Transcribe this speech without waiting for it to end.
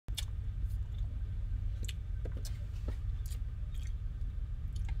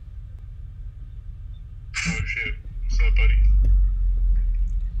shit. What's up, buddy?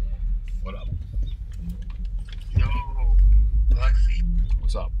 What up? Yo, Alexi.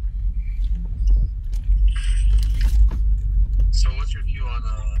 What's up? So, what's your view on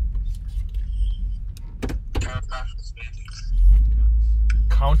counter-fascist semantics?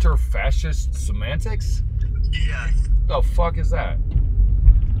 Counter-fascist semantics? Yeah. The fuck is that?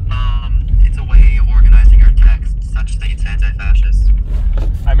 It's a way of organizing your text such that it's anti-fascist.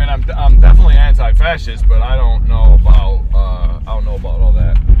 I mean, I'm definitely anti-fascist, but I don't know about all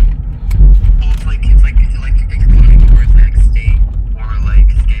that. Well, it's like excluding the words like state or like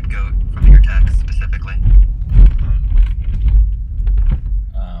scapegoat from your text specifically.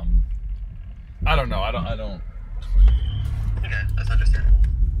 I don't know. I don't. Okay, that's understandable.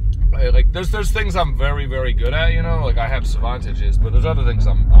 Like there's things I'm very, very good at, you know, like I have savantages, but there's other things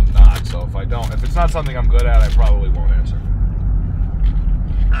I'm not. So if it's not something I'm good at, I probably won't answer.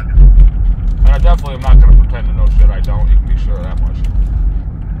 Okay. And I definitely am not going to pretend to know shit I don't. You can be sure of that much.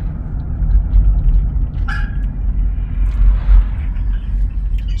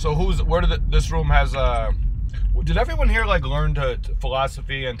 So this room has did everyone here like learn to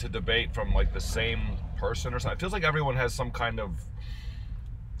philosophy and to debate from like the same person or something? It feels like everyone has some kind of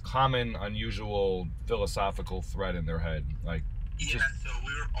common, unusual philosophical thread in their head. Like, Yeah, so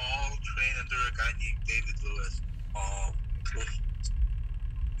we were all trained under a guy named David Lewis.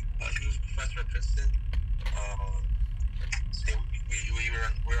 He was a professor at Princeton. So we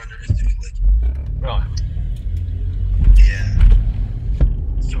were under his tutelage. really? Yeah.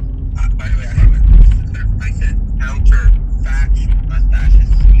 So, by the way, I said counter-factual, not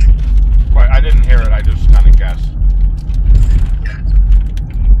fascist. Right, I didn't hear it. I just kind of guessed. Yeah.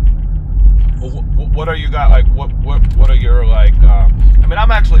 Well, what are you guys like? What are your like? I mean,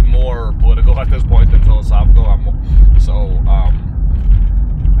 I'm actually more political at this point than philosophical. I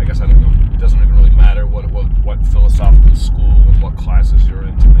guess I don't know. It doesn't even really matter what philosophical school and what classes you're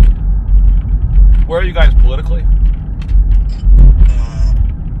in to me. Where are you guys politically?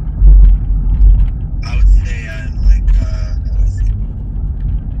 I would say I'm like,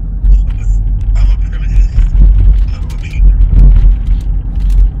 I'm a primitive. I'm a beginner.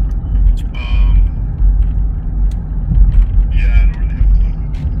 Yeah, I don't really have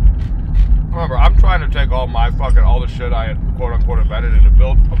Remember, I'm trying to take all the shit I had quote unquote invented and to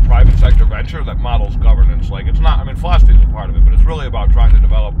build a private sector venture that models governance. Like, it's not, I mean, philosophy is a part of it, but it's really about trying to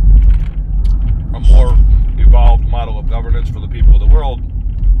develop a more evolved model of governance for the people of the world,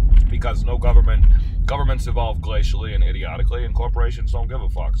 because governments evolve glacially and idiotically, and corporations don't give a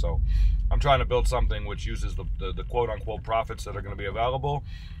fuck. So I'm trying to build something which uses the quote unquote profits that are going to be available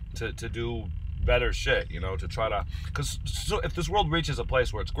to do better shit, you know, to try to, because if this world reaches a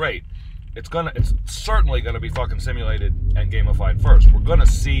place where it's great, it's certainly gonna be fucking simulated and gamified first. We're gonna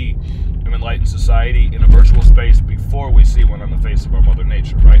see an enlightened society in a virtual space before we see one on the face of our mother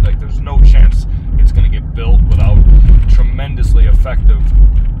nature, right? Like, there's no chance it's gonna get built without tremendously effective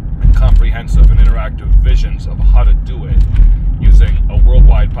and comprehensive and interactive visions of how to do it using a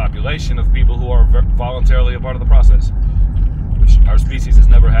worldwide population of people who are voluntarily a part of the process, which our species has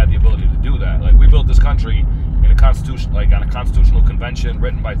never had the ability to do that. Like, we built this country in a constitution, like on a constitutional convention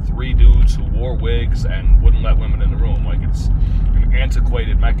written by 3 dudes who wore wigs and wouldn't let women in the room. Like, it's an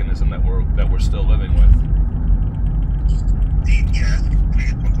antiquated mechanism that we're still living with.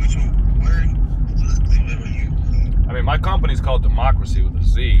 I mean, my company's called Democracy with a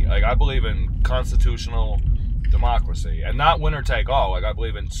Z. Like, I believe in constitutional democracy and not winner take all. Like, I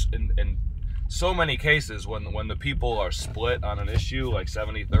believe in so many cases when the people are split on an issue like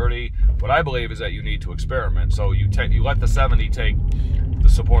 70-30, what I believe is that you need to experiment. So you let the 70 take the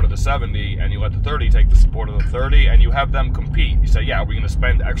support of the 70, and you let the 30 take the support of the 30, and you have them compete. You say, yeah, are we going to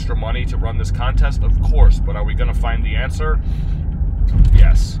spend extra money to run this contest? Of course, but are we going to find the answer?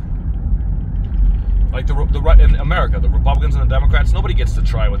 Yes. Like in America, the Republicans and the Democrats, nobody gets to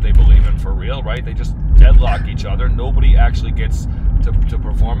try what they believe in for real, right? They just deadlock each other. Nobody actually gets to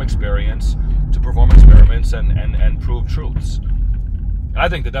perform experiments and prove truths. And I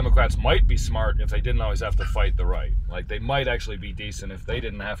think the Democrats might be smart if they didn't always have to fight the right. Like, they might actually be decent if they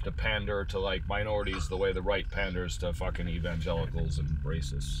didn't have to pander to like minorities the way the right panders to fucking evangelicals and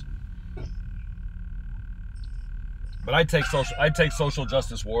racists. But I'd take social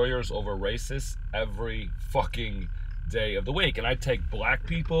justice warriors over racists every fucking day of the week. And I'd take black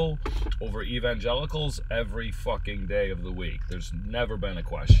people over evangelicals every fucking day of the week. There's never been a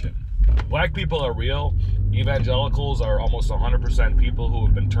question. Black people are real. Evangelicals are almost 100% people who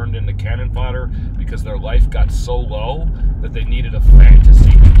have been turned into cannon fodder because their life got so low that they needed a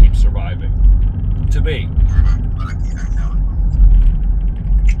fantasy to keep surviving. To me.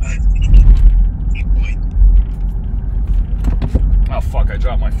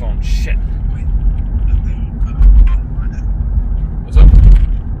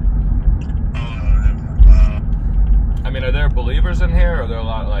 believers in here, or are there a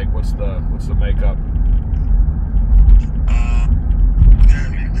lot, like, what's the makeup?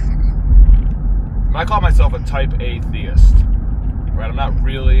 I call myself a type atheist, right? I'm not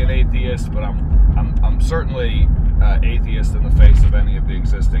really an atheist, but I'm certainly atheist in the face of any of the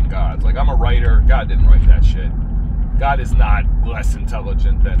existing gods. Like, I'm a writer. God didn't write that shit. God is not less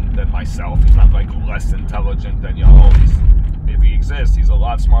intelligent than myself. He's not, like, less intelligent than y'all. If he exists, he's a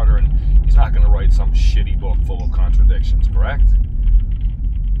lot smarter, and he's not going to write some shitty book full of contradictions, correct?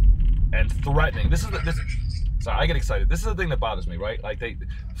 And threatening. Sorry, I get excited. This is the thing that bothers me, right? Like,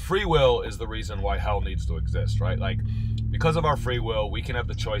 free will is the reason why hell needs to exist, right? Like, because of our free will, we can have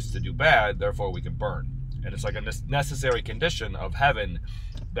the choice to do bad, therefore we can burn. And it's like a necessary condition of heaven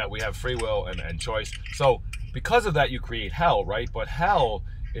that we have free will and choice. So, because of that, you create hell, right? But hell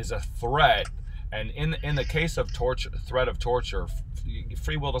is a threat, and in the case of threat of torture,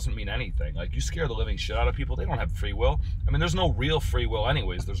 free will doesn't mean anything. Like, you scare the living shit out of people, they don't have free will. I mean, there's no real free will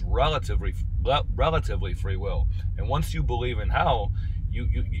anyways. There's relatively free will. And once you believe in hell,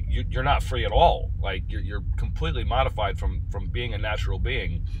 you're not free at all. Like, you're completely modified from being a natural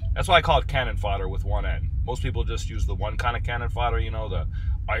being. That's why I call it cannon fodder with one end. Most people just use the one kind of cannon fodder, you know, the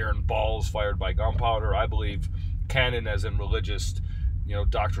iron balls fired by gunpowder. I believe canon, as in religious, you know,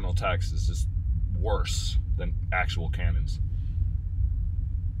 doctrinal text, is just worse than actual cannons.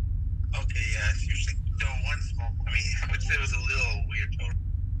 Okay, yeah, I see what you're saying. No, one small, I mean, I would say it was a little weird,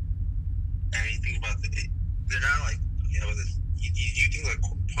 though. I mean, think about they're not like, you know, this, you think like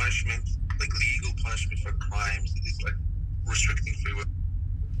punishment, like legal punishment for crimes is like restricting free will?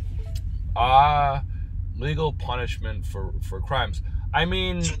 Legal punishment for crimes. I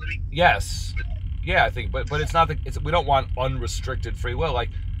mean, yes. Yeah, I think, but it's not, we don't want unrestricted free will. Like,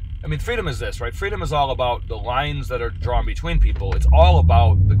 I mean, freedom is this, right? Freedom is all about the lines that are drawn between people. It's all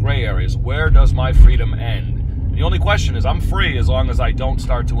about the gray areas. Where does my freedom end? The only question is, I'm free as long as I don't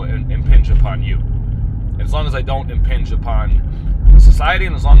start to impinge upon you. And as long as I don't impinge upon society,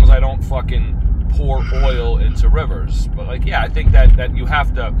 and as long as I don't fucking pour oil into rivers. But, like, yeah, I think that you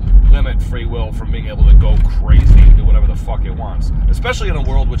have to limit free will from being able to go crazy and do whatever the fuck it wants. Especially in a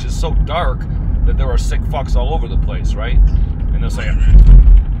world which is so dark that there are sick fucks all over the place, right? And they'll say,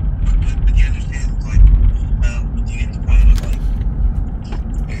 But you understand, like, when you get to the point of, like,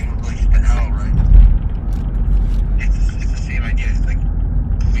 in relation to hell, right? It's the same idea. It's like,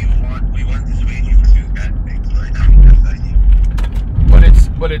 we want to dissuade you from doing bad things, right? I mean, that's the idea.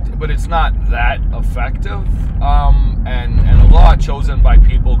 But it's not that effective. And a law chosen by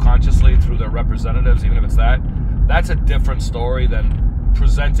people consciously through their representatives, even if it's that's a different story than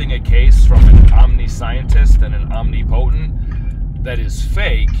presenting a case from an omniscientist and an omnipotent that is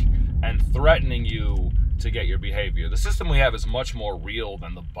fake and threatening you to get your behavior. The system we have is much more real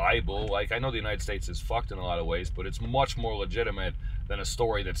than the Bible. Like, I know the United States is fucked in a lot of ways, but it's much more legitimate than a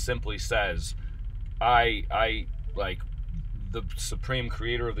story that simply says, I like, the supreme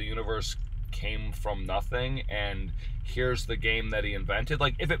creator of the universe came from nothing, and here's the game that he invented.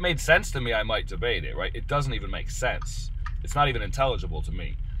 Like, if it made sense to me, I might debate it, right? It doesn't even make sense. It's not even intelligible to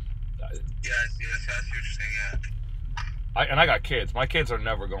me. Yeah, I see what you're saying, yeah. And I got kids. My kids are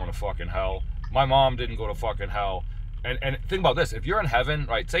never going to fucking hell. My mom didn't go to fucking hell. And think about this. If you're in heaven,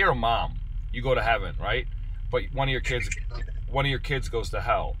 right, say you're a mom, you go to heaven, right? But one of your kids goes to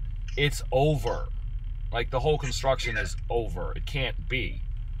hell. It's over. Like, the whole construction is over. It can't be.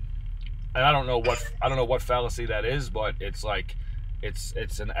 And I don't know what fallacy that is, but it's like, it's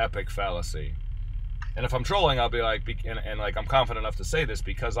an epic fallacy. And if I'm trolling, I'll be like, and like, I'm confident enough to say this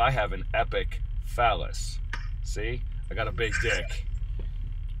because I have an epic phallus. See? I got a big dick.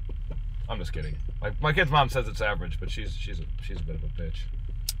 I'm just kidding. My kid's mom says it's average, but she's a bit of a bitch.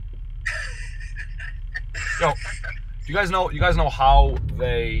 Yo, you guys know how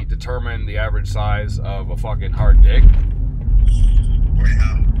they determine the average size of a fucking hard dick?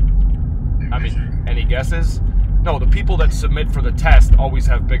 I mean, any guesses? No, the people that submit for the test always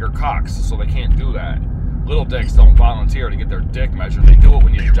have bigger cocks, so they can't do that. Little dicks don't volunteer to get their dick measured. They do it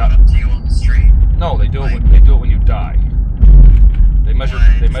when you die. No, they do it when you die. They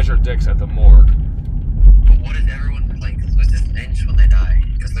measure dicks at the morgue. But what if everyone like loses an inch when they die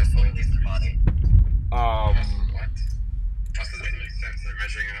because their soul leaves their body? What? Also, that makes sense. They're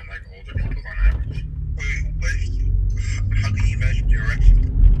measuring it on like older people on average. Wait, how can you measure the erection?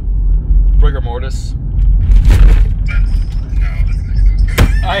 Rigor mortis.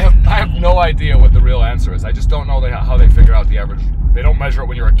 I have no idea what the real answer is. I just don't know how they figure out the average. They don't measure it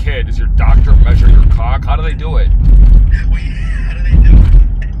when you're a kid. Does your doctor measure your cock? How do they do it? Wait, how do they do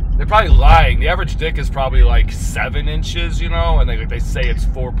it? They're probably lying. The average dick is probably like 7 inches, you know, and they say it's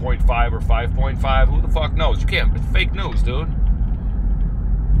 4.5 or 5.5. Who the fuck knows? You can't. It's fake news, dude.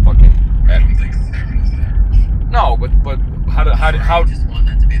 I don't think 7 is average. No, but how I just want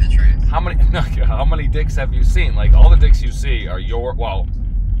that to be the truth. how many dicks have you seen? Like, all the dicks you see are your, well,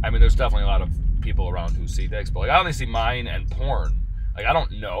 I mean, there's definitely a lot of people around who see dicks, but like, I only see mine and porn. Like, I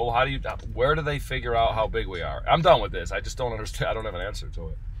don't know. Where do they figure out how big we are? I'm done with this. I just don't understand. I don't have an answer to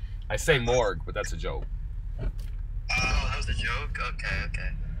it. I say morgue, but that's a joke. Oh, that was a joke?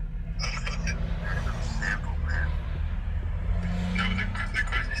 Okay. Sample, man. No, the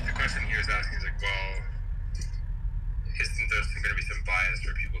question here is asking is like, well, isn't there going to be some bias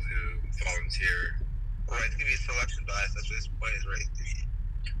for people who volunteer? Right, it's going to be a selection bias. That's what this point is, right?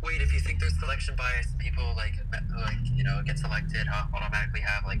 Wait, if you think there's selection bias, people like get selected, automatically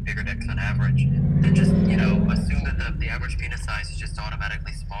have like bigger dicks on average, then just assume that the average penis size is just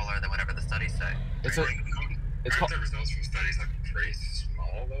automatically smaller than whatever the studies say. It's Aren't the results from studies like pretty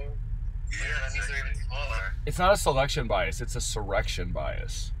small though? Yeah, that means they're even smaller. It's not a selection bias. It's a surrection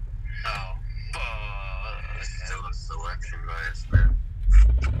bias. Oh, It's still a selection bias, man.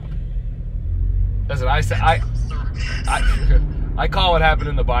 Listen, I call what happened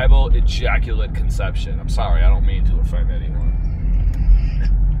in the Bible ejaculate conception. I'm sorry, I don't mean to offend anyone.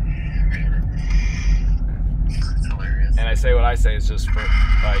 It's hilarious. And I say what I say is just for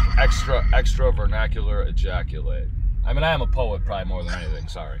like extra vernacular ejaculate. I mean, I am a poet probably more than anything.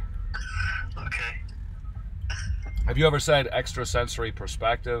 Sorry. Okay. Have you ever said extrasensory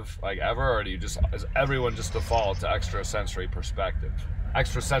perspective, like ever, or do you does everyone just default to extrasensory perspective?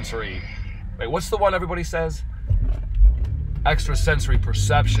 Extrasensory. Wait, what's the one everybody says? Extrasensory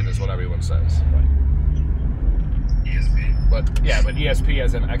perception is what everyone says. Right. ESP. But ESP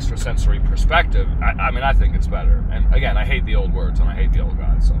as an extrasensory perspective, I mean, I think it's better. And again, I hate the old words and I hate the old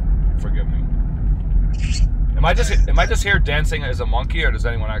gods, so forgive me. Am I just here dancing as a monkey, or does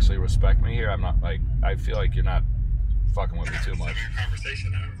anyone actually respect me here? I'm not like, I feel like you're not fucking with me too much. Having a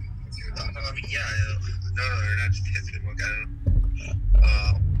conversation now. I mean, no, you're not just dancing monkey.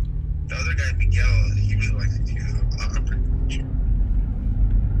 The other guy, Miguel, he really likes it too. I'm pretty sure.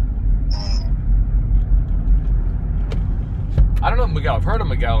 I don't know Miguel. I've heard of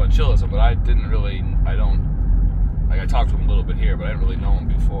Miguel and Chillism, but I talked to him a little bit here, but I didn't really know him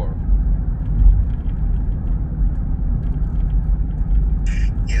before.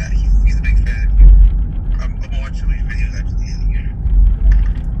 Yeah, he's a big fan. I'm watching his videos actually.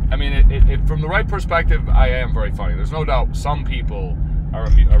 I mean, it from the right perspective, I am very funny. There's no doubt some people are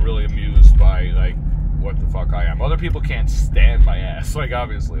really amused by, like, what the fuck I am. Other people can't stand my ass. Like,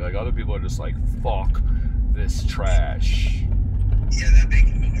 obviously. Like, other people are just like, fuck this trash. Yeah, that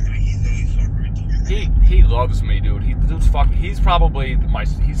big movie. I mean, he's always so great. He loves me, dude. He's fucking. He's probably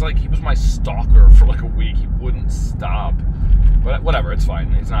he was my stalker for like a week. He wouldn't stop. But whatever, it's fine.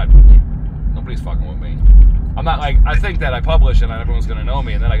 Nobody's fucking with me. I'm not like, I think that I publish and everyone's gonna know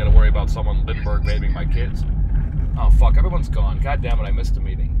me, and then I gotta worry about someone Lindbergh vaping my kids. Oh fuck, everyone's gone. God damn it, I missed the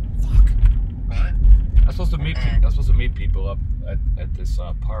meeting. Fuck. What? I was supposed to meet people up at this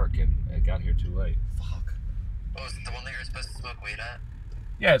park, and it got here too late. Fuck. Oh, is it the one that you're supposed to smoke weed at?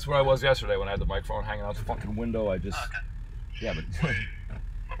 Yeah, it's where I was yesterday when I had the microphone hanging out the fucking window. I just. Oh, okay. Yeah, but. Where do you,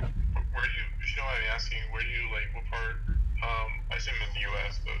 if you don't mind me asking, where do you, like, what part, I assume in the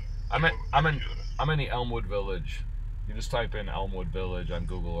U.S., but... I'm in the Elmwood Village. You just type in Elmwood Village on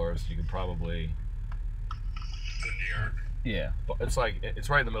Google Earth, you can probably... It's in New York. Yeah, but it's like, it's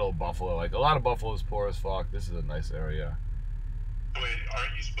right in the middle of Buffalo. Like, a lot of Buffalo is poor as fuck. This is a nice area. Wait,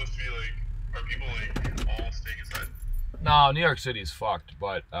 aren't you supposed to be, like, are people, like, all staying inside? No, New York City's fucked,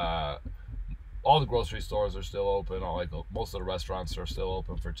 but all the grocery stores are still open. Most of the restaurants are still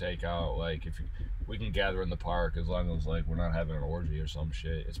open for takeout. Like, we can gather in the park as long as, like, we're not having an orgy or some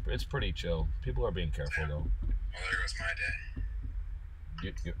shit. It's pretty chill. People are being careful though. Well, there goes my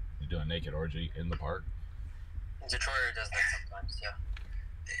day. You do a naked orgy in the park? Detroit does that sometimes, yeah.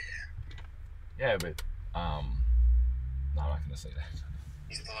 Yeah, but no, I'm not gonna say that.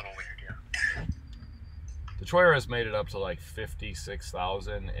 He's a little weird, yeah. Detroit has made it up to like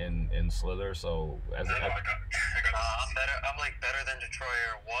 56,000 in Slither, so as I got I'm like better than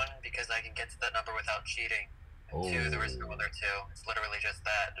Detroit. One, because I can get to that number without cheating. And two, there is no other two. It's literally just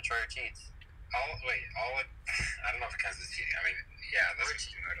that. Detroit cheats. I don't know if it counts as cheating. I mean, yeah, that's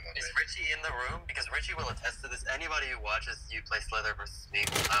Richie. Is Richie in the room? Because Richie will attest to this. Anybody who watches you play Slither versus me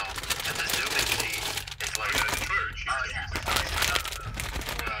will know that the Zoomin cheat is like... Detroit cheats. Oh, yeah.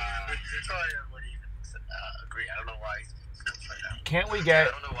 Detroit would even agree. I don't know why he's right now. Can't we get...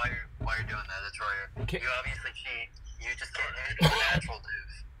 I don't know why you're doing that, Detroit. You obviously cheat. You just can't handle the natural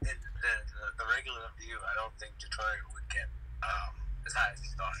dude. The regular view, I don't think Detroit would get as high as he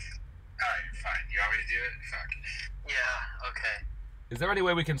thought. Alright, fine. You want me to do it? Fuck. Yeah, okay. Is there any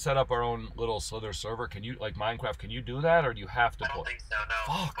way we can set up our own little Slither server? Can you, like Minecraft, can you do that, or do you have to I don't think so,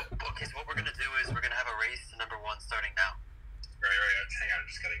 no. Fuck. Okay, so what we're gonna do is we're gonna have a race to number 1 starting now. Right, hang on, I'm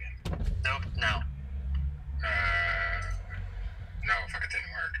just getting in. Nope, now. No, fuck, it didn't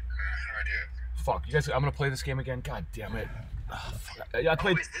work. How do I do it? Fuck, you guys, I'm gonna play this game again? God damn it. Oh, fuck. I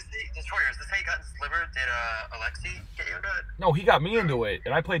played... Oh, is this Destroyer, is this how you got in Sliver? Did Alexi get you into it? No, he got me into it,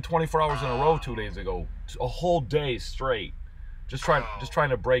 and I played 24 hours in a row 2 days ago. A whole day straight. Just trying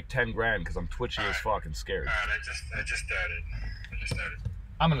to break 10 grand because I'm twitchy as fuck and scared. Alright, I just started.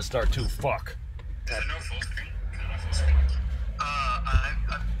 I'm gonna start too. Fuck. Is it no full screen? Is it no full screen?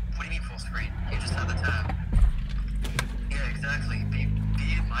 What do you mean full screen? You just have the tab. Yeah, exactly. Be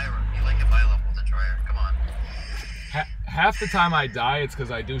like at my level, Destroyer. Come on. Half the time I die, it's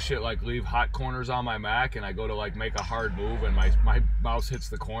because I do shit like leave hot corners on my Mac, and I go to like make a hard move, and my mouse hits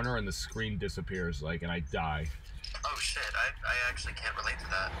the corner, and the screen disappears, like, and I die. Oh shit! I actually can't relate to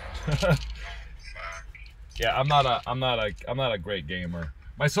that. Yeah, I'm not a great gamer.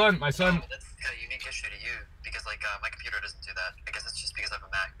 My son. Oh, that's a unique issue to you because like my computer doesn't do that. I guess it's just because I have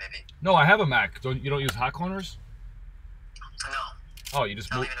a Mac, maybe. No, I have a Mac. You don't use hot corners? No. Oh, you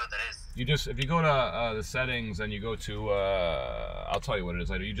just. I don't even know what that is. You just, if you go to the settings and you go to, I'll tell you what it is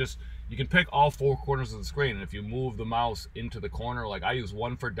later. You can pick all 4 corners of the screen, and if you move the mouse into the corner, like I use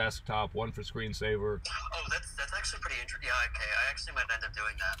one for desktop, one for screensaver. Oh, that's actually pretty interesting. Yeah, okay. I actually might end up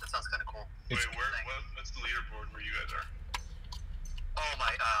doing that. That sounds kind of cool. Wait, what's the leaderboard where you guys are? Oh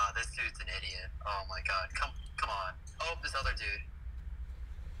my, this dude's an idiot. Oh my god, come on. Oh, this other dude.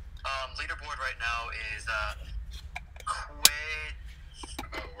 Leaderboard right now is Quid.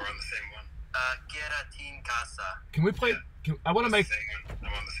 Oh, we're on the same one. Geratin Casa. Can we play? I want to make.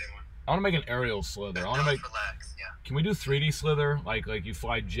 I'm on the same one. I want to make an aerial slither. I want to make. Relax, yeah. Can we do 3D slither? Like you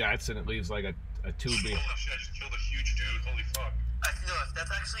fly jets and it leaves like a 2D. Holy shit! I just killed a huge dude. Holy fuck. I feel if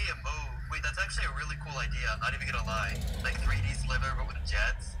that's actually a move. Wait, that's actually a really cool idea. I'm not even gonna lie. Like 3D slither, but with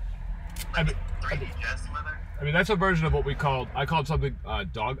jets. Like 3D jet slither. I mean, that's a version of what I called something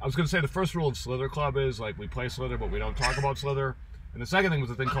dog. I was gonna say the first rule of Slither Club is like we play Slither, but we don't talk about Slither. And the second thing was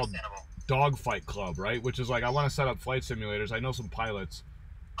a thing called Dogfight Club, right? Which is like I want to set up flight simulators. I know some pilots.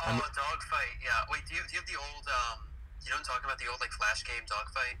 Oh, Dogfight, yeah. Wait, do you have the old you don't talk about the old like Flash game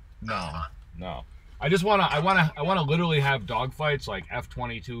Dogfight? No. I just wanna literally have dogfights like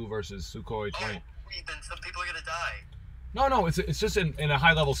F-22 versus Sukhoi 20. Oh, wait, then some people are gonna die. No, it's just in a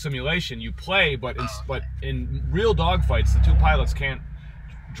high level simulation. You play, but in real dogfights, the 2 pilots can't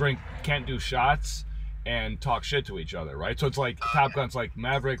do shots and talk shit to each other, right? So it's like Top Gun's like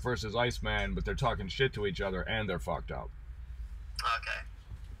Maverick versus Iceman, but they're talking shit to each other and they're fucked up. Okay.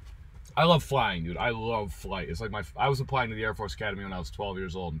 I love flying, dude. I love flight. It's like I was applying to the Air Force Academy when I was 12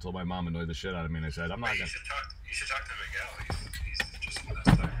 years old until my mom annoyed the shit out of me and I said, I'm not gonna... You should talk to Miguel. He's just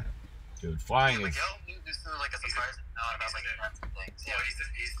the best. Dude, flying is... Miguel just through like a surprising amount about like that's and things. Yeah,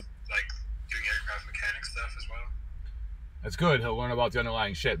 he's like doing aircraft mechanic stuff as well. That's good. He'll learn about the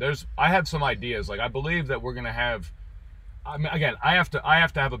underlying shit. I have some ideas. Like I believe that we're gonna have. I mean, again, I have to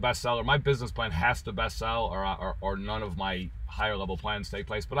have a bestseller. My business plan has to best sell, or none of my higher level plans take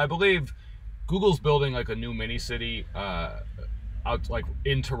place. But I believe Google's building like a new mini city out like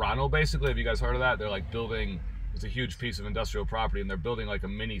in Toronto. Basically, have you guys heard of that? They're like building. It's a huge piece of industrial property, and they're building like a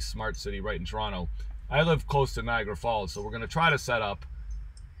mini smart city right in Toronto. I live close to Niagara Falls, so we're gonna try to set up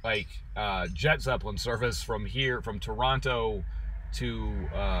like jet Zeppelin service from Toronto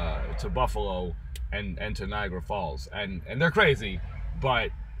to Buffalo and to Niagara Falls, and they're crazy,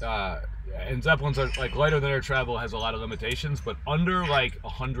 but and Zeppelins are like lighter than air travel has a lot of limitations, but under like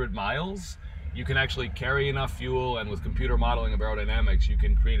 100 miles you can actually carry enough fuel, and with computer modeling of aerodynamics you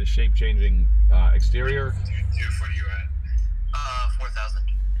can create a shape-changing exterior. Dude, what are you at? 4,000.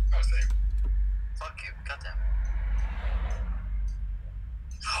 Oh, same. Fuck you, goddamn.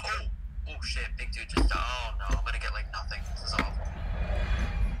 Oh shit, big dude just, oh no, I'm gonna get like nothing, this is awful.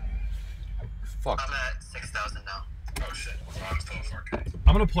 Fuck. I'm at 6,000 now. Oh shit, well, I'm still at 4K.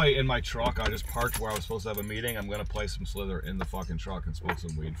 I'm gonna play in my truck. I just parked where I was supposed to have a meeting. I'm gonna play some Slither in the fucking truck and smoke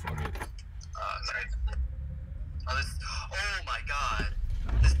some weed. Fuck it. Oh my god.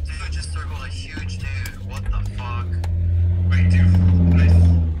 This dude just circled a huge dude. What the fuck? Wait, dude.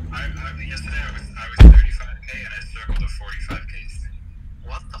 Yesterday I was 35K and I circled a 45K thing.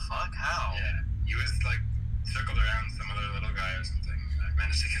 What the fuck? How? Yeah. He was like circled around some other little guy or something. I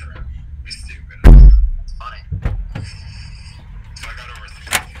managed to get around. He's stupid. That's funny. So I got over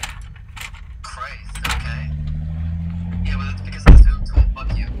 60. Christ, okay. Yeah, but that's because I zoomed tool.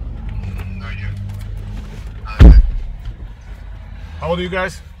 Fuck you. No, you. Okay. How old are you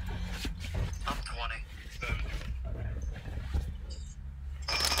guys? I'm 20.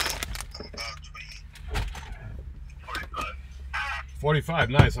 45,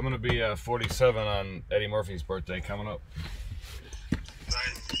 nice. I'm gonna be 47 on Eddie Murphy's birthday coming up.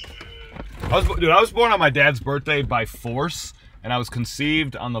 I was born on my dad's birthday by force, and I was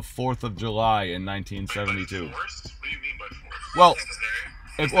conceived on the 4th of July in 1972. What do you mean by force? Well,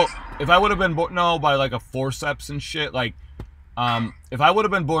 if I would have been born, no, by like a forceps and shit, like, if I would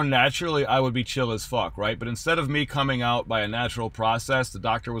have been born naturally, I would be chill as fuck, right? But instead of me coming out by a natural process, the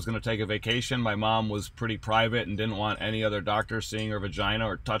doctor was going to take a vacation. My mom was pretty private and didn't want any other doctor seeing her vagina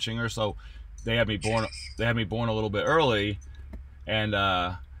or touching her, so they had me born. They had me born a little bit early, and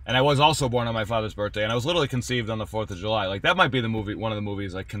I was also born on my father's birthday, and I was literally conceived on the 4th of July. Like, that might be the movie, one of the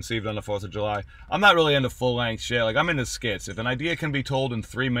movies, like, conceived on the 4th of July. I'm not really into full-length shit. Like, I'm into skits. If an idea can be told in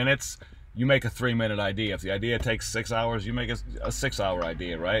 3 minutes, you make a 3-minute idea. If the idea takes 6 hours, you make a 6-hour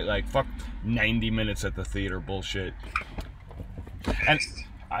idea, right? Like, fuck 90 minutes at the theater bullshit.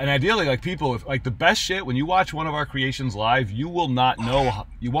 And ideally, like, people, if, like, the best shit, when you watch one of our creations live, you will not know,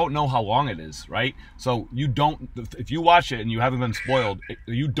 you won't know how long it is, right? So you don't, if you watch it and you haven't been spoiled,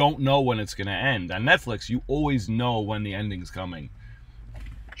 you don't know when it's going to end. On Netflix, you always know when the ending's coming.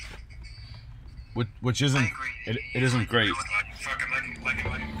 Which isn't, it isn't great. Okay.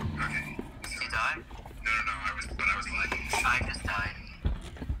 Did you die? No, I was lagging. I just died.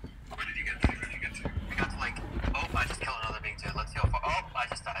 Where did you get to? We got to like, oh, I just killed another big dude. Let's see how far. Oh, I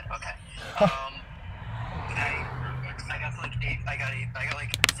just died. Okay. I got to like 8. I got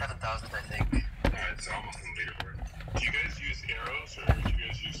like 7,000, I think. Alright, it's almost in leaderboard. Do you guys use arrows or do you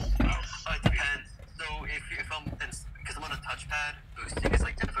guys use mouse? It depends. So if I'm, because I'm on a touchpad, boosting is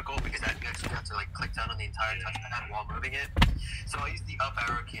like difficult because I actually have to like click down on the entire touchpad while moving it. So I use the up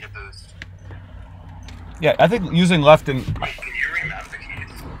arrow key to boost. Yeah, I think using left and... Wait, can you remap the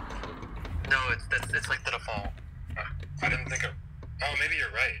keys? No, it's like the default. I didn't think of... Oh, maybe you're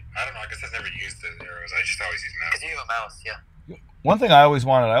right. I don't know, I guess I've never used the arrows. I just always use mouse. Because you have a mouse, yeah. One thing I always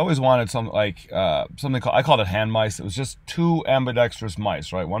wanted something like something called, I called it hand mice. It was just 2 ambidextrous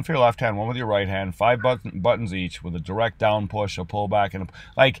mice, right? One for your left hand, one with your right hand, 5 buttons each with a direct down push, a pull back, and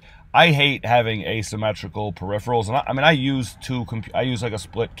like, I hate having asymmetrical peripherals. And I mean, I use like a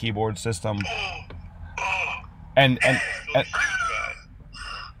split keyboard system, and I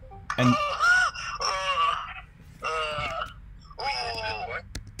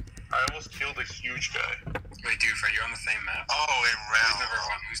almost killed a huge guy. Wait, dude, are you on the same map? Oh, in Rel.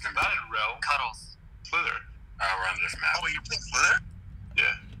 Who's number 1? Not in Rel. Cuddles. Slither. Oh, we're on this map. Oh, you're playing Slither?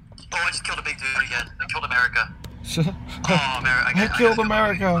 Yeah. Oh, I just killed a big dude again. I killed America. Oh, America. I killed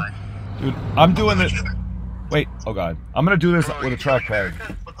America. Dude, I'm doing this. Wait, oh god. I'm gonna do this with a trackpad.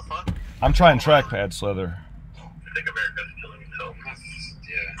 What the fuck? I'm trying trackpad Slither. I think America's killing himself.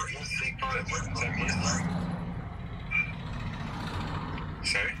 Yeah. I don't think that means.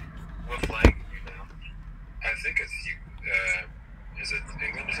 Sorry? What flag are you now? I think it's you. Is it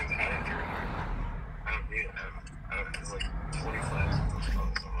England or something? I don't care. I don't need it. There's like 20 flags. I'm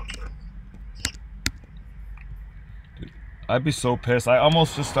not sure. I'd be so pissed. I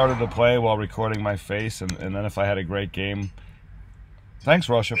almost just started to play while recording my face, and then if I had a great game. Thanks,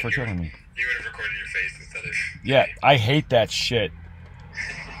 Russia, for killing me. You would have recorded your face instead of... Yeah, I hate that shit.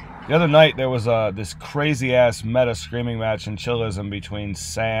 The other night, there was this crazy-ass meta screaming match in Chillism between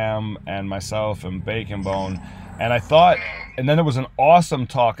Sam and myself and Bacon Bone, and I thought... And then there was an awesome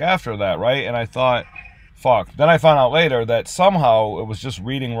talk after that, right? And I thought... Fuck. Then I found out later that somehow it was just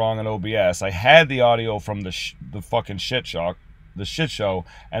reading wrong in OBS. I had the audio from the fucking shit show,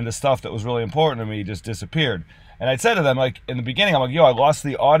 and the stuff that was really important to me just disappeared. And I said to them, like, in the beginning, I'm like, yo, I lost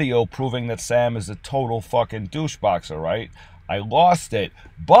the audio proving that Sam is a total fucking doucheboxer, right? I lost it,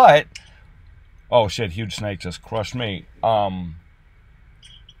 but... Oh, shit, Huge Snake just crushed me. Did anyone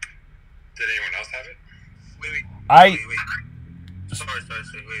else have it? Wait. Sorry. Wait.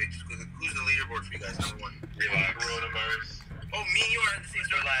 Who's the leaderboard for you guys? Number 1. Relax. Coronavirus. Oh, me and you are in the same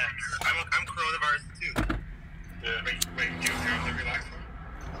store. Relax. I'm coronavirus too. Yeah. Wait. Do you have the relax one?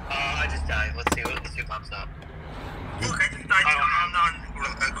 I just died. Let's see what pops up. Look, I just died. I'm not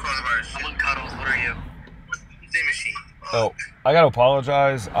on coronavirus. I'm on Cuddles. What are you? Same machine. Oh, I gotta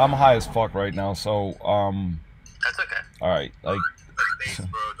apologize. I'm high as fuck right now, so That's okay. all right, like. Thanks,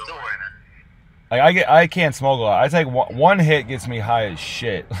 bro. Don't worry, man. Like I can't smoke a lot. I take one hit gets me high as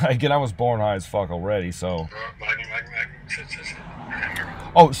shit. Again, I was born high as fuck already. So.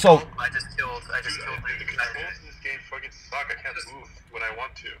 Oh, so. I just killed. The controls in this game fucking suck. I can't move when I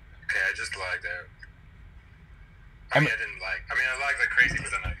want to. Okay, I just lagged out. I didn't lag. I lagged like crazy,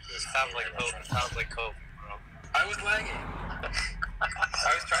 but then Sounds like coke, bro. I was lagging.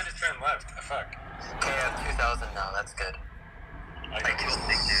 I was trying to turn left. Fuck. Okay, I have 2,000 now. That's good. I killed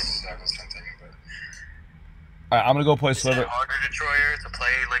big dude. That was something, but... Alright, I'm gonna go play Is it Slither. harder, Destroyer, to play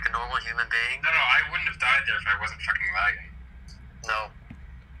like a normal human being? No, I wouldn't have died there if I wasn't fucking lagging. No.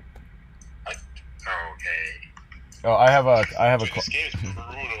 Okay. Oh, I have a Dude, this game is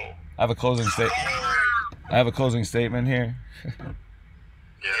brutal. I have a closing statement. I have a closing statement here. Yeah.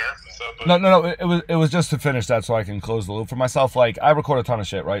 No. It was just to finish that so I can close the loop for myself. Like, I record a ton of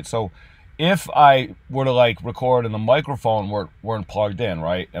shit, right? So if I were to like record and the microphone weren't plugged in,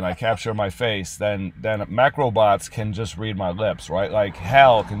 right, and I capture my face, then Macrobots can just read my lips, right? Like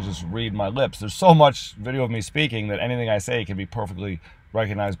Hal can just read my lips. There's so much video of me speaking that anything I say can be perfectly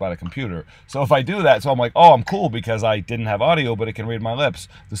recognized by the computer. So if I do that, so I'm like, oh, I'm cool because I didn't have audio, but it can read my lips.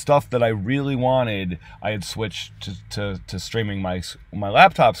 The stuff that I really wanted, I had switched to streaming my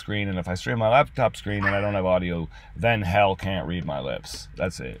laptop screen, and if I stream my laptop screen and I don't have audio, then Hell can't read my lips.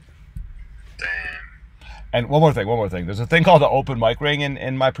 That's it. Damn. And one more thing. There's a thing called the open mic ring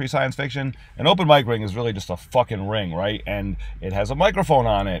in my pre-science fiction. An open mic ring is really just a fucking ring, right? And it has a microphone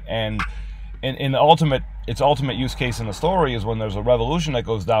on it, and in its ultimate use case in the story is when there's a revolution that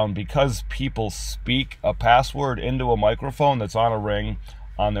goes down because people speak a password into a microphone that's on a ring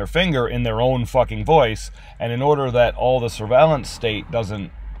on their finger in their own fucking voice, and in order that all the surveillance state doesn't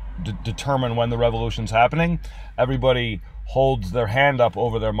determine when the revolution's happening, everybody holds their hand up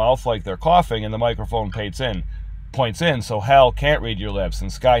over their mouth like they're coughing, and the microphone points in, so Hell can't read your lips and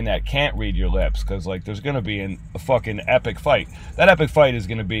Skynet can't read your lips, because like there's gonna be a fucking epic fight. That epic fight is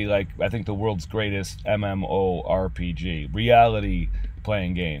gonna be like, I think, the world's greatest MMORPG, reality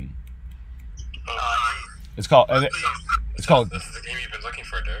playing game. It's called This is the game you've been looking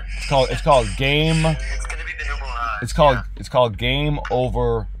for, dude. it's called Game. It's gonna be the numeral I. It's called Game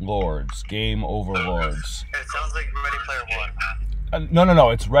Overlords. Game Overlords. It sounds like Ready Player One. No.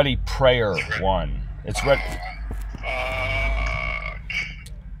 It's Ready Prayer One. It's Ready.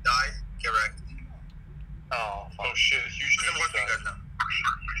 Die. Get wrecked. Oh, fuck. Oh shit, huge thing is done.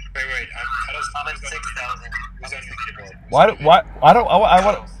 Wait, I'm at 6,000. who's on your keyboard? Why? I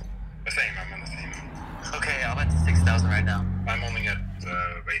want. The same, I'm on the same. Okay, I'm at 6,000 right now. I'm only at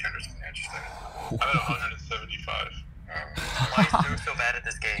 800 something, I just said. I'm at 175. Why is Drew so bad at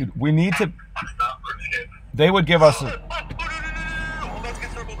this game? Dude, we need to. They would give us. I'm about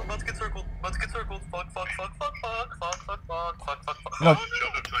to get circled. Fuck. No. I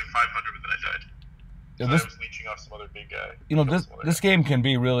jumped up to like 500, but then I died. So I was leeching off some other big guy. This game can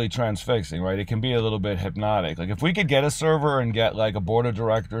be really transfixing, right? It can be a little bit hypnotic. Like, if we could get a server and get like a board of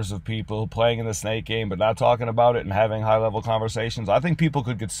directors of people playing in the Snake game but not talking about it and having high-level conversations, I think people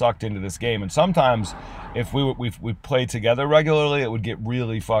could get sucked into this game. And sometimes, if we played together regularly, it would get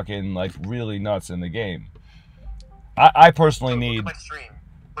really fucking, like, really nuts in the game. I personally need...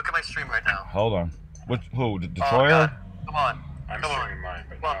 Look at my stream right now. Hold on. Who? The Oh, Destroyer? God. Come on. I'm streaming mine,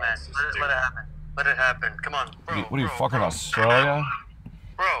 but Come on, man. Let it happen. Let it happen. Come on, bro. What are you, fucking bro. Australia?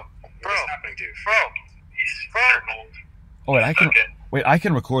 Bro. What's happening, dude? Oh, wait, I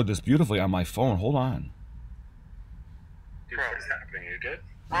can record this beautifully on my phone. Hold on. Dude, what is happening? Are you good?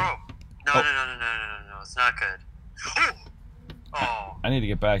 Bro. No. It's not good. Oh. I need to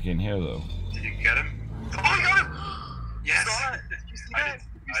get back in here, though. Did you get him? Oh, you got him! Yes!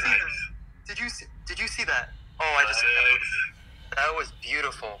 Did you see that? Oh, I just... That was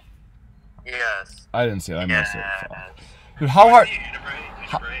beautiful. Yes. I didn't see it. I missed it. Yes. Dude, how hard?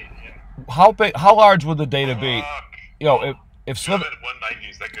 Yeah. How big? How large would the data be? Yo, if Slither... I'm at 190,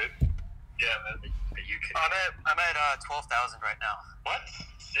 is that good? Yeah, man. Are you kidding? I'm at 12,000 right now. What?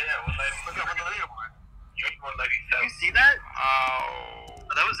 Yeah, 190. Look at the leaderboard. You're at 197. Did you see that? Oh.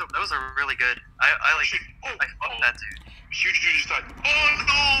 That was a really good. I fucked that dude. Huge dude just died. Oh no! Oh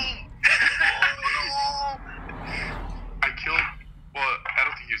no! I killed. Well, I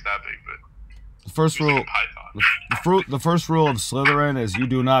don't think he was that big, but The first he was rule, like a python. the first rule of Slytherin is you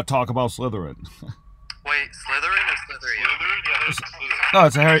do not talk about Slytherin. Wait, Slytherin or Slytherin? Slytherin? Yeah, there's Slytherin. No,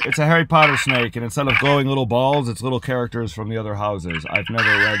 it's a Harry Potter snake, and instead of glowing little balls, it's little characters from the other houses. I've never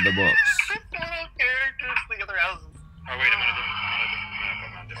read the books. Characters, the other houses. Oh wait, I'm on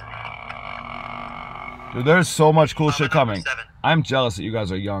a different map. Dude, there's so much cool shit I'm at coming. 7. I'm jealous that you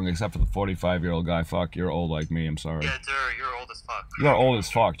guys are young, except for the 45-year-old guy. Fuck, you're old like me. I'm sorry. Yeah, you're old as fuck. You're old as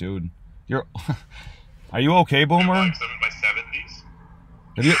fuck, dude. You're. Are you okay, Boomer? I'm in my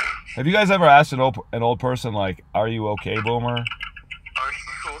 70s. Have you guys ever asked an old person, like, "Are you okay, Boomer?" Are you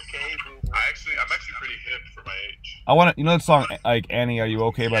okay, Boomer? I'm actually pretty hip for my age. I want to. You know that song, like, "Annie, Are You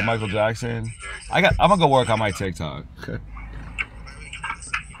Okay" by Michael Jackson? I'm gonna go work on my TikTok.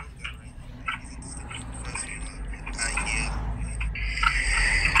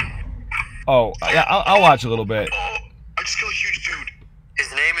 Oh, yeah, I'll watch a little bit. Oh, I just killed a huge dude. His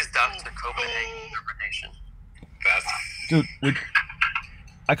name is Dr. Copenhagen Interpretation. fast. Dude,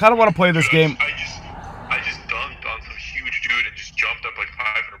 I kind of want to play this game. I just dunked on some huge dude and just jumped up like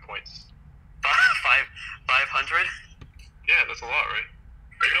 500 points. 500? Yeah, that's a lot, right?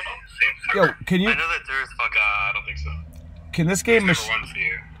 Yo, can you? I know that there's fucking. I don't think so. Can this game Number one for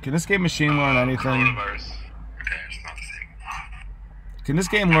you. Can this game machine learn anything? Coronavirus. Okay, it's not the same. Can this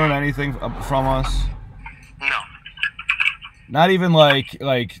game learn anything from us? No. Not even like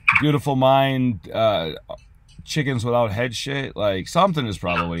Beautiful Mind, chickens without head shit. Like something is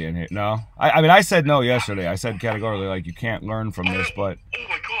probably in here. No, I mean I said no yesterday. I said categorically like you can't learn from this. But Oh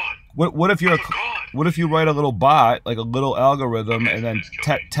my god. what if you're what if you write a little bot, like a little algorithm, Okay, and then just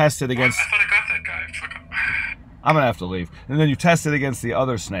kill me. test it against? I thought I got that guy. Fuck up. I'm gonna have to leave. And then you test it against the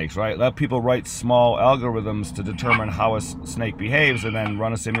other snakes, right? Let people write small algorithms to determine how a snake behaves, and then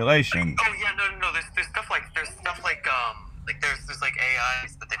run a simulation. Oh yeah, no. There's stuff like there's like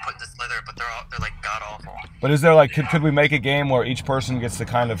AIs that they put into Slither, but they're like god awful. But is there like could we make a game where each person gets to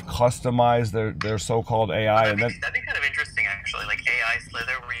kind of customize their so-called AI, and then That'd be kind of interesting actually, like AI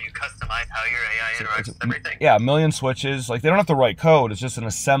Slither, where you customize how your AI interacts with everything. yeah, a million switches. Like they don't have to write code; it's just an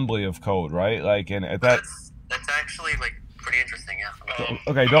assembly of code, right? Like and at that. That's actually like pretty interesting, yeah.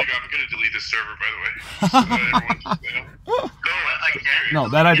 Okay, don't. I'm gonna delete this server, by the way. So that everyone's, Again? No,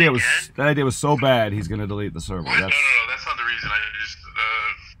 that idea was so bad. He's gonna delete the server. No, that's not the reason.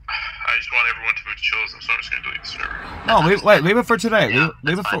 I just want everyone to chill, so I'm just gonna delete the server. No, leave it for today. Yeah,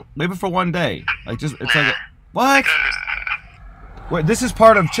 leave it for one day. Like just it's Nah. like what? Wait, this is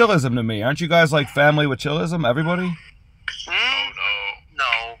part of chillism to me. Aren't you guys like family with chillism? Everybody? No.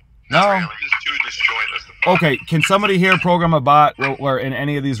 No. Really. Just too disjoint. That's the problem. Okay, can somebody here program a bot where in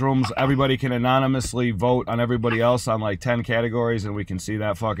any of these rooms everybody can anonymously vote on everybody else on like 10 categories and we can see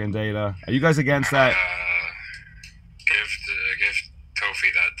that fucking data? Are you guys against that? Give Tofi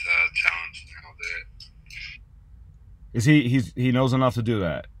that challenge, and I'll do it. Is he knows enough to do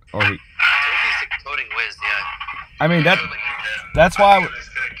that? Or he? Sophie's a coding whiz, yeah. I mean that's why I'm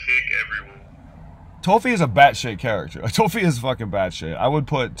just gonna kick everyone. Tofi is a batshit character. Tofi is fucking batshit. I would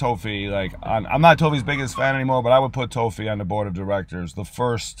put Tofi like on. I'm not Tofi's biggest fan anymore, but I would put Tofi on the board of directors, the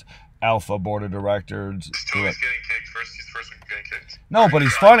first alpha board of directors. Tofi's getting kicked first. He's the first one getting kicked. No, but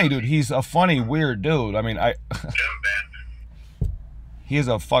he's funny, dude. He's a funny, weird dude. I mean, Get him banned. he is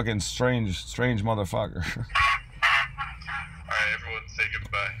a fucking strange motherfucker. Alright, everyone say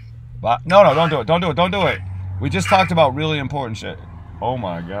goodbye. But no, don't do it. Don't do it. We just talked about really important shit. Oh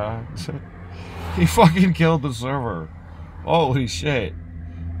my god. He fucking killed the server. Holy shit.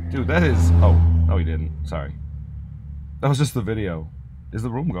 Dude, that is... Oh, no he didn't. Sorry. That was just the video. Is the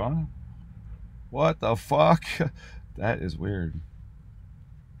room gone? What the fuck? That is weird.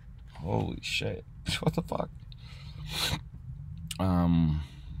 Holy shit. What the fuck? I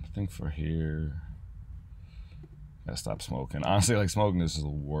think for here... Gotta stop smoking. Honestly, like smoking this is the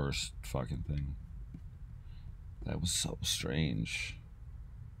worst fucking thing. That was so strange.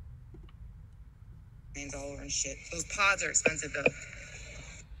 All over and shit. Those pods are expensive though.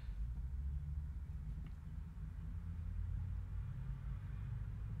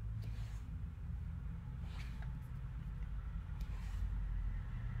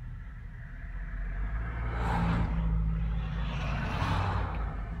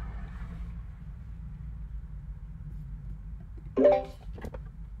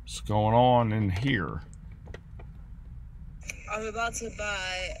 What's going on in here? I'm about to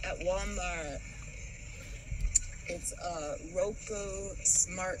buy at Walmart. It's a Roku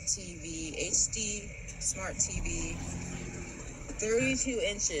Smart TV, HD Smart TV, 32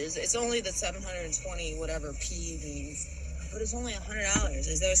 inches. It's only the 720 whatever P means, but it's only $100.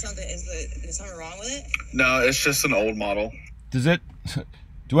 Is there something? Is there something wrong with it? No, it's just an old model. Does it?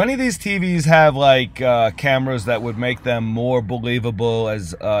 Do any of these TVs have like cameras that would make them more believable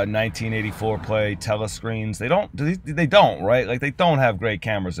as 1984 play telescreens? They don't. They don't, right? Like they don't have great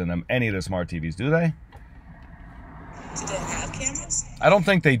cameras in them. Any of the smart TVs, do they? Do they have cameras? I don't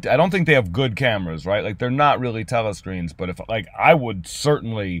think they have good cameras, right? Like they're not really telescreens. But if like I would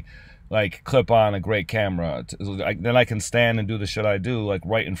certainly like clip on a great camera, then I can stand and do the shit I do like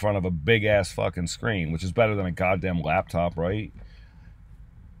right in front of a big ass fucking screen, which is better than a goddamn laptop, right?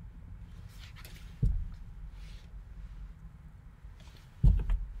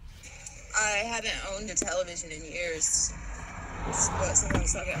 I haven't owned a television in years. But since I'm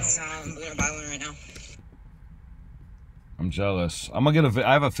stuck at home now, I'm gonna buy one right now. I'm jealous. I'm gonna get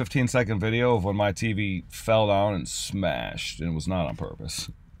I have a 15-second video of when my TV fell down and smashed, and it was not on purpose.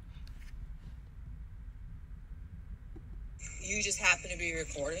 You just happen to be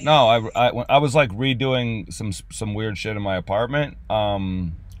recording? No, I was like redoing some weird shit in my apartment.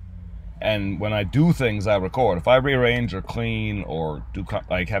 And when I do things, I record. If I rearrange or clean or do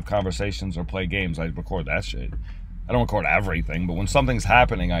like have conversations or play games, I record that shit. I don't record everything, but when something's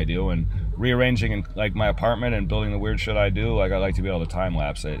happening, I do. And rearranging in like my apartment and building the weird shit I do, like I like to be able to time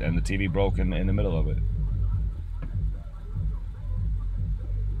lapse it. And the TV broke in the middle of it.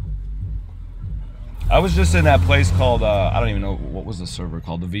 I was just in that place called I don't even know what was the server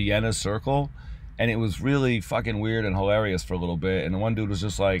called, the Vienna Circle. And it was really fucking weird and hilarious for a little bit. And the one dude was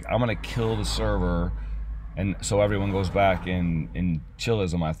just like, I'm going to kill the server. And so everyone goes back in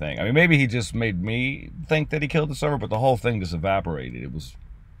chillism, I think. I mean, maybe he just made me think that he killed the server, but the whole thing just evaporated. It was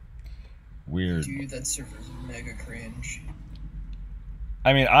weird. Dude, that server's mega cringe.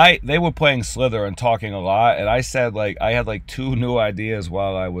 I mean, they were playing Slither and talking a lot. And I said, like, I had like 2 new ideas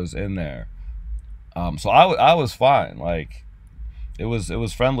while I was in there. So I was fine. Like... It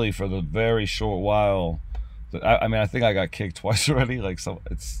was friendly for the very short while. I mean, I think I got kicked twice already. Like, so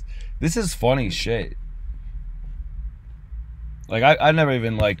this is funny shit. Like, I never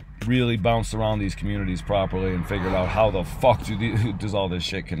even like really bounced around these communities properly and figured out how the fuck does all this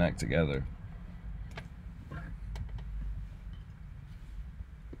shit connect together.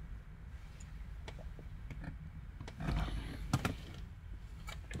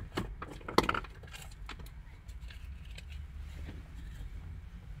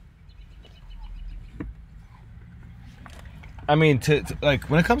 I mean, like,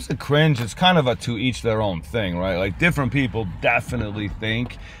 when it comes to cringe, it's kind of a to each their own thing, right? Like, different people definitely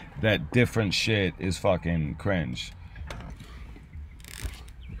think that different shit is fucking cringe.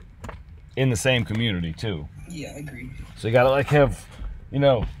 In the same community, too. Yeah, I agree. So you gotta, like, have, you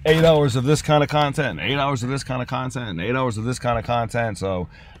know, 8 hours of this kind of content, 8 hours of this kind of content, and 8 hours of this kind of content, so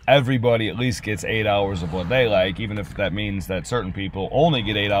everybody at least gets 8 hours of what they like, even if that means that certain people only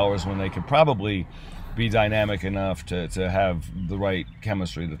get 8 hours when they could probably be dynamic enough to have the right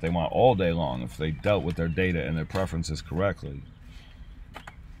chemistry that they want all day long if they dealt with their data and their preferences correctly.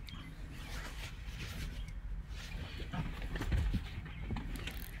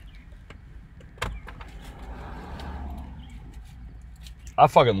 I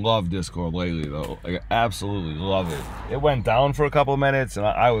fucking love Discord lately, though. Like, I absolutely love it. It went down for a couple of minutes, and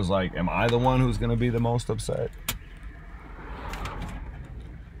I was like, am I the one who's going to be the most upset?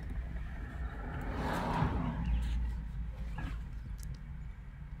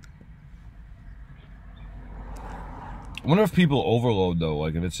 I wonder if people overload, though,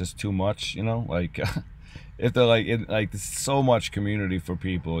 like if it's just too much, you know, like if they're like, like there's so much community for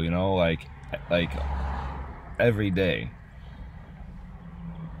people, you know, like every day.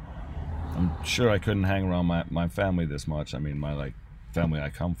 I'm sure I couldn't hang around my family this much. I mean, my like family I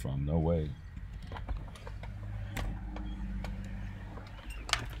come from, no way.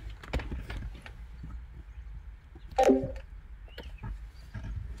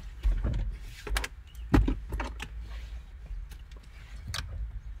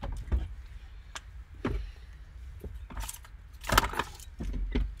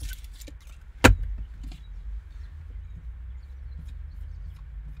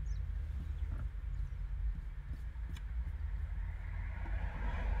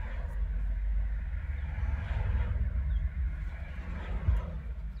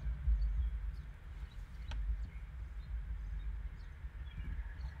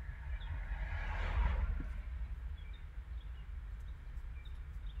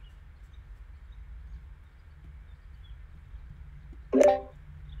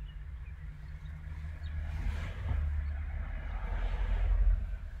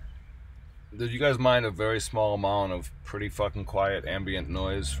 Did you guys mind a very small amount of pretty fucking quiet ambient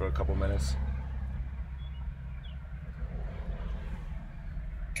noise for a couple minutes?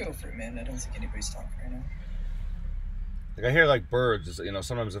 Go for it, man. I don't think anybody's talking right now. Like, I hear like birds, you know,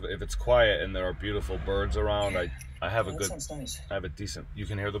 sometimes if it's quiet and there are beautiful birds around, I have a that good, sounds nice. I have a decent, you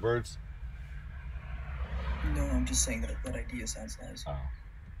can hear the birds? No, I'm just saying that idea sounds nice. Oh.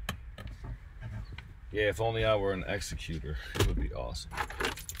 Yeah, if only I were an executor, it would be awesome.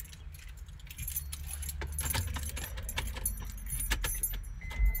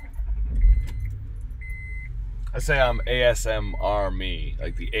 I say I'm ASM Army,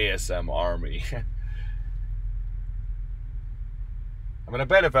 like the ASM Army. I mean, I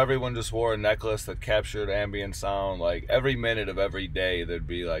bet if everyone just wore a necklace that captured ambient sound, like every minute of every day, there'd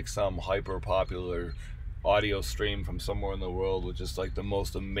be like some hyper popular audio stream from somewhere in the world with just like the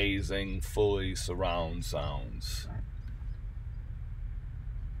most amazing, fully surround sounds.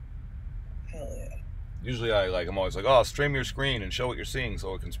 Hell yeah. Usually I'm always like, oh, stream your screen and show what you're seeing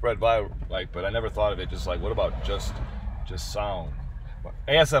so it can spread viral. Like, but I never thought of it just like, what about just sound? But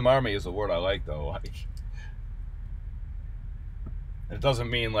ASM Army is a word I like, though. Like, And it doesn't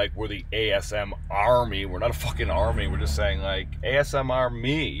mean like we're the ASM army. We're not a fucking army. We're just saying like ASMR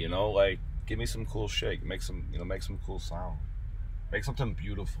me, you know, like give me some cool shit, make some, you know, make some cool sound, make something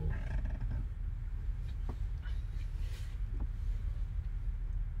beautiful.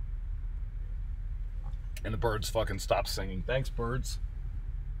 And the birds fucking stopped singing. Thanks, birds.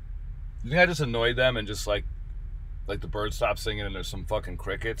 You think I just annoyed them and just like the birds stopped singing and there's some fucking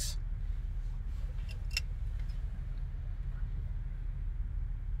crickets?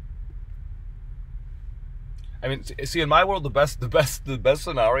 I mean, see, in my world, the best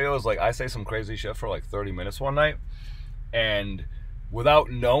scenario is like I say some crazy shit for like 30 minutes one night, and without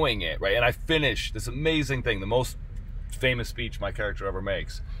knowing it, right? And I finish this amazing thing, the most famous speech my character ever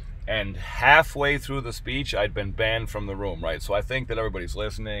makes. And halfway through the speech, I'd been banned from the room, right? So I think that everybody's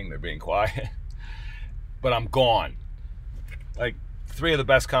listening, they're being quiet, but I'm gone. Like 3 of the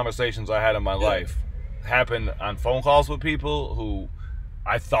best conversations I had in my life happened on phone calls with people who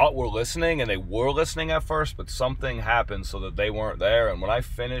I thought were listening, and they were listening at first, but something happened so that they weren't there. And when I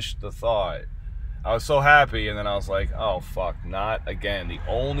finished the thought, I was so happy, and then I was like, oh fuck, not again. The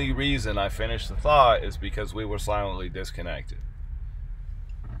only reason I finished the thought is because we were silently disconnected.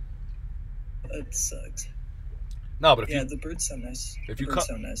 It sucks. No, but the birds sound nice. Birds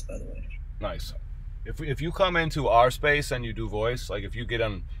sound nice, by the way. Nice. If you come into our space and you do voice, like if you get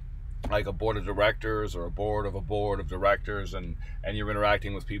on like a board of directors or a board of directors and you're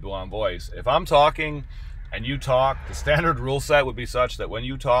interacting with people on voice, if I'm talking and you talk, the standard rule set would be such that when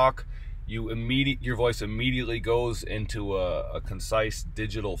you talk, your voice immediately goes into a concise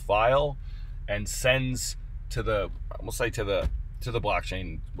digital file and sends to the, we'll say to the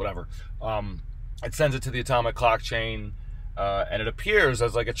blockchain, whatever. It sends it to the atomic clock chain, and it appears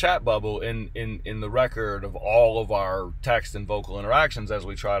as like a chat bubble in the record of all of our text and vocal interactions as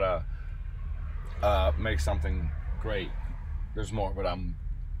we try to make something great. There's more, but I'm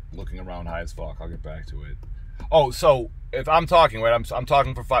looking around high as fuck. I'll get back to it. Oh, so if I'm talking, right, I'm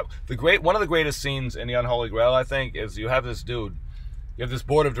talking for 5. One of the greatest scenes in the Unholy Grail, I think, is you have this dude, you have this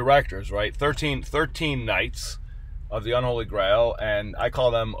board of directors, right? 13 knights of the Unholy Grail, and I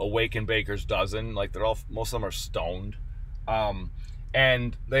call them Awakened Baker's Dozen. Like most of them are stoned,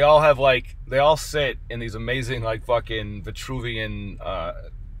 and they all sit in these amazing like fucking Vitruvian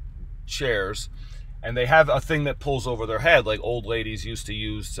chairs, and they have a thing that pulls over their head like old ladies used to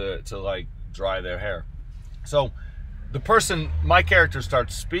use to like dry their hair. So my character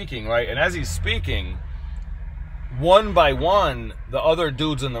starts speaking, right, and as he's speaking, one by one, the other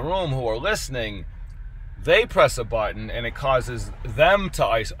dudes in the room who are listening, they press a button and it causes them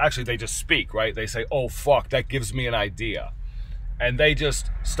to actually they just speak, right? They say, oh fuck, that gives me an idea. And they just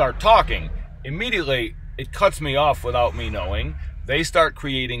start talking. Immediately, it cuts me off without me knowing. They start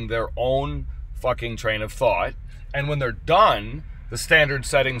creating their own fucking train of thought. And when they're done, the standard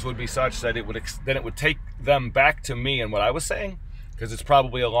settings would be such that it would take them back to me and what I was saying, because it's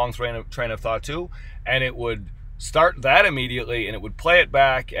probably a long train of thought too, and it would start that immediately, and it would play it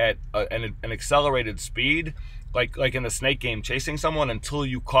back at an accelerated speed, like in the Snake game, chasing someone until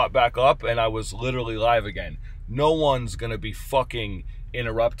you caught back up, and I was literally live again. No one's gonna be fucking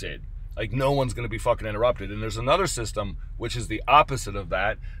interrupted. Like, no one's gonna be fucking interrupted. And there's another system which is the opposite of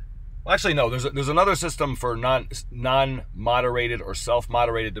that. Well, actually, no. There's another system for non-moderated or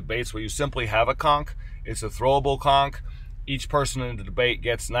self-moderated debates where you simply have a conch. It's a throwable conch. Each person in the debate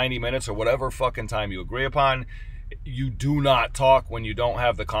gets 90 minutes or whatever fucking time you agree upon. You do not talk when you don't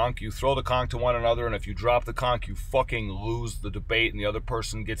have the conch. You throw the conch to one another, and if you drop the conch, you fucking lose the debate, and the other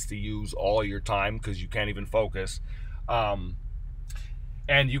person gets to use all your time because you can't even focus. And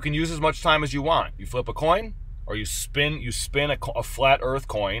you can use as much time as you want. You flip a coin, or you spin a flat Earth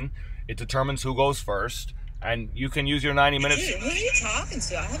coin. It determines who goes first, and you can use your 90 minutes. Dude, who are you talking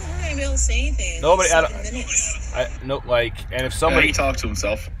to? I haven't heard anybody else say anything in Nobody. like 7 minutes. And if somebody he talked to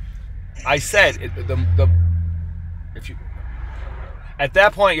himself. I said if you at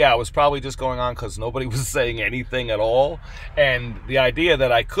that point, yeah, I was probably just going on because nobody was saying anything at all, and the idea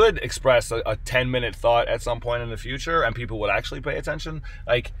that I could express a 10-minute thought at some point in the future and people would actually pay attention,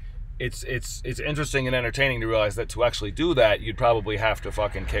 like it's interesting and entertaining to realize that to actually do that, you'd probably have to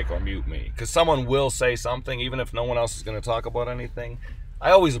fucking kick or mute me, because someone will say something even if no one else is going to talk about anything.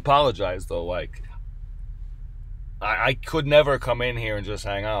 I always apologize though, like I could never come in here and just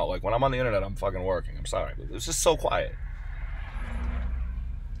hang out. Like, when I'm on the internet, I'm fucking working. I'm sorry. But it's just so quiet.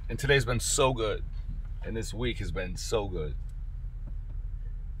 And today's been so good. And this week has been so good.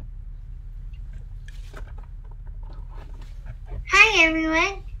 Hi,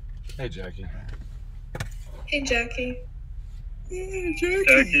 everyone. Hey, Jackie. Hey, Jackie.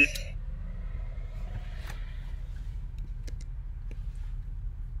 Jackie.